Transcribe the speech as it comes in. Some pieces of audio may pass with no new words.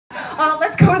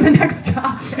Let's go to the next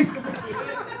topic.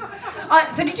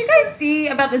 So did you guys see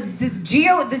about the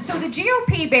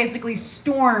GOP basically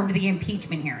stormed the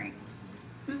impeachment hearings.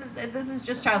 This is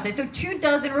just child's play. So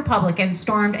 24 Republicans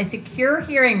stormed a secure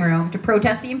hearing room to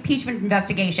protest the impeachment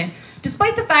investigation,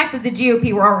 despite the fact that the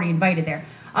GOP were already invited there.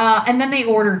 And then they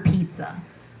ordered pizza.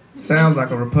 Sounds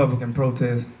like a Republican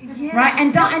protest. Yeah. Right?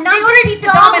 And not just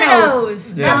pizza,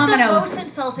 Domino's. Yeah. That's the most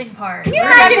insulting part. Can you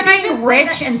imagine being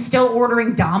rich and still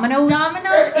ordering Domino's?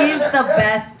 Domino's is the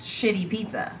best shitty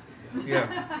pizza.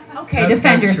 Yeah. Okay,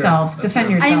 defend yourself. Defend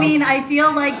yourself. I mean, I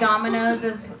feel like Domino's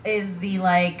is the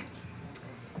like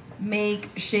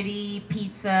make shitty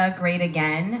pizza great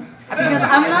again. Because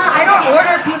I don't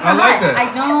order Pizza Hut. like that.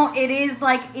 I don't. It is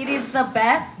the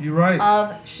best You're right.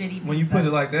 of shitty pizzas. When you put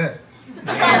it like that.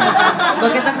 And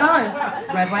look at the colors.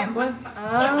 Red, white, and blue.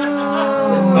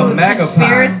 Oh. A MAGA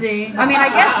conspiracy. I mean, I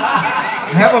guess.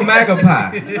 Have a MAGA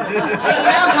pie. But,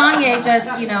 Kanye just,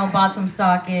 bought some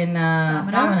stock in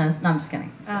Domino's. No, I'm just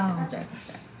kidding. It's a joke.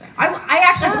 I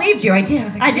actually believed you. I did. I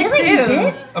was like, I did really? too. You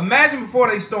did? Imagine before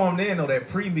they stormed in, though, that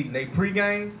pre-meeting, they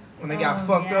pre-game, when they got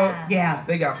fucked up. Yeah.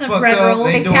 They got Some fucked bread up.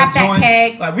 rolls. They doing tapped that joint.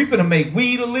 keg. Like, we finna make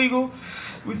weed illegal.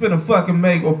 We finna fucking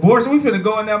make abortion. We finna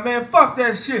go in there, man, fuck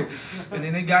that shit. And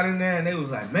then they got in there and they was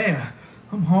like, man,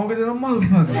 I'm hungry than a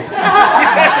motherfucker.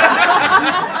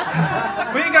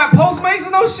 We ain't got Postmates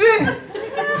and no shit.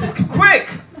 Just quick.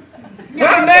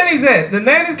 Where the nannies at? The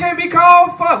nannies can't be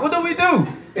called? Fuck, what do we do?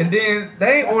 And then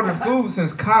they ain't ordered food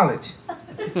since college.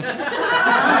 So they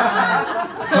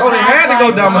had to go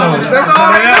Domino's. That's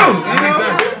all they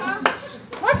do.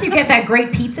 Plus, you get that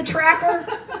great pizza tracker.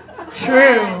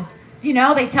 True.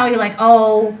 They tell you like,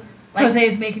 oh, like,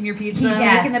 Jose's making your pizza.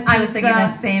 Yes, making the I was thinking the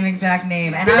pizza. same exact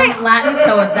name. And Do I'm they- Latin,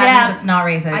 so that means it's not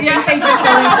racist. I think they just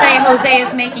always say Jose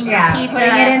is making your pizza.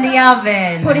 Putting it in the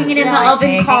oven. Putting it in the Like, oven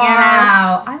taking car. it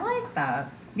out. I like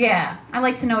that. Yeah, I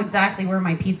like to know exactly where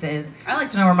my pizza is. I like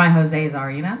to know where my Jose's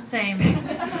are, Same.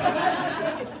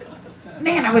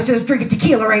 Man, I was just drinking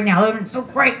tequila right now. That was so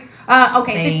great.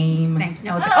 Okay, Same. so thank you.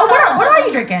 No, it's what are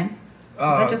you drinking? Is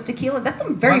that just tequila? That's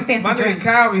some very fancy my drink. nigga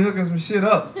Kyle be hooking some shit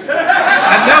up. I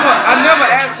never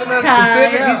asked for nothing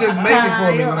specific. He just make it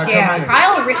for me when I come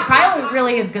in. Kyle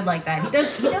really is good like that. He does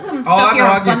some All stuff I here know,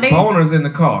 on I Sundays. get boners in the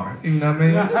car. You know what I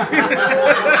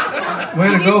mean? Way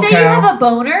to Did you go, say Kyle. you have a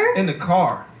boner? In the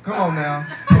car. Come on now.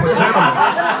 I'm a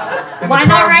gentleman. In Why the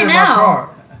not privacy right of my now? car.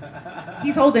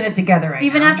 He's holding it together right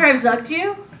Even now. after I've zucked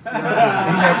you?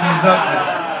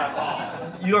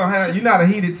 You're not a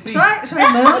heated seat. Should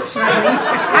I move? Should I leave?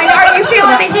 Are you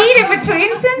feeling the heat in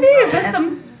between, Cindy? Is this some?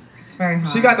 It's very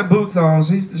hot. She got the boots on.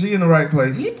 She in the right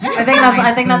place. You do. I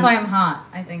think that's why I'm hot.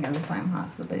 I think that's why I'm hot.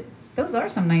 It's the boots. Those are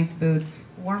some nice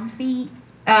boots. Warm feet.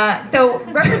 So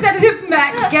Representative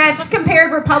Matt Gaetz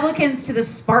compared Republicans to the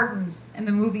Spartans in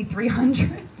the movie 300.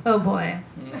 Oh boy.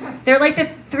 They're like the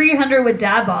 300 with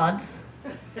dad bods.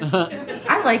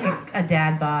 I like a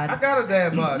dad bod. I got a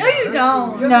dad bod. No, you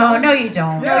don't. No, you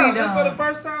don't. Yeah, you don't. For the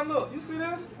first time, look. You see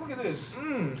this? Look at this.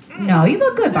 No, you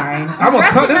look good, Byron.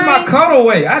 This is my cuddle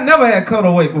weight. I never had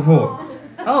cuddle weight before.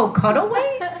 Oh, cuddle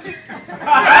weight?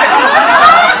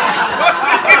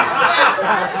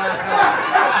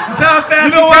 You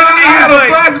know what? I had a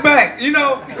flashback.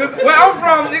 Because where I'm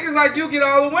from, niggas like you get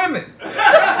all the women.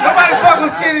 Nobody fuck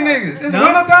with skinny niggas. It's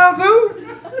wintertime too.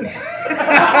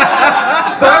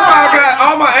 So that's why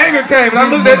all my anger came, and I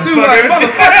looked at you like,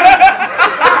 motherfucker.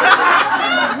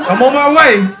 I'm on my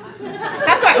way.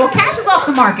 That's all right. Well, Kash is off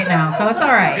the market now, so it's all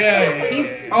right. Yeah.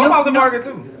 He's I'm off the market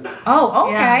too. Oh,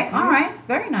 okay. Yeah. All right.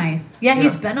 Very nice. Yeah,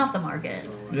 he's been off the market.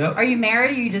 Yep. Are you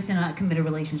married or are you just in a committed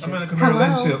relationship? I'm in a committed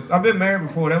relationship. I've been married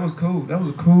before. That was cool. That was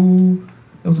a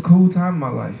cool time in my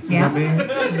life. You know what I mean?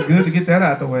 It was good to get that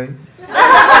out the way.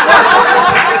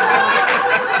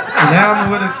 And now I'm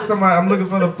with somebody. I'm looking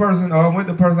for the person, or I'm with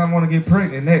the person I want to get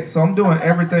pregnant next. So I'm doing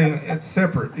everything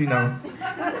separate. Yeah.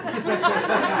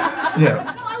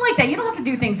 I like that. You don't have to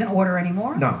do things in order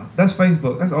anymore. No, that's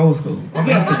Facebook. That's old school. I'm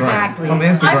Instagram. Exactly. I'm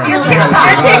Instagram. I feel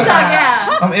TikTok,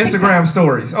 yeah. I'm Instagram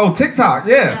stories. Oh, TikTok.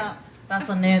 Yeah. That's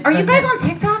the new. Are you guys on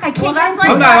TikTok? I can't. Well, that's get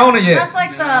like I'm not on it yet. That's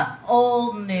like the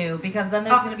old new, because then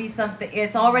there's going to be something.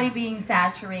 It's already being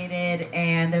saturated,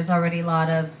 and there's already a lot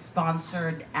of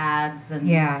sponsored ads and.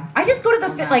 Yeah, I just go to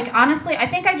the honestly, I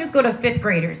think I just go to fifth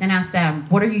graders and ask them,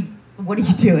 what are you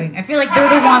doing? I feel like they're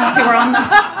the ones who are on the.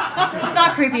 It's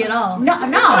not creepy at all. No. I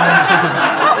mean,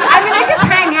 I just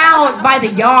hang out by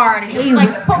the yard and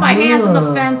just put my hands on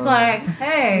the fence, like, What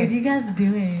hey, are you guys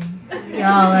doing?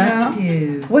 Y'all up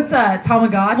to. what's a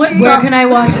Tamagotchi? Where can I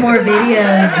watch more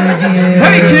videos of you?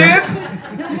 Hey kids.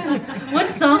 What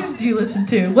songs do you listen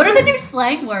to? What are the new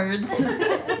slang words?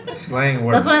 Slang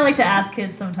words. That's what I like to ask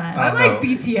kids sometimes. I know. like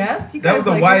BTS. You That guys was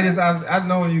the like whitest I've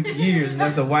known you years, and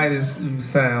that's the whitest you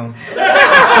sound.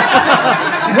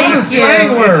 What are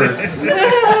slang words?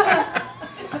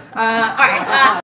 All right.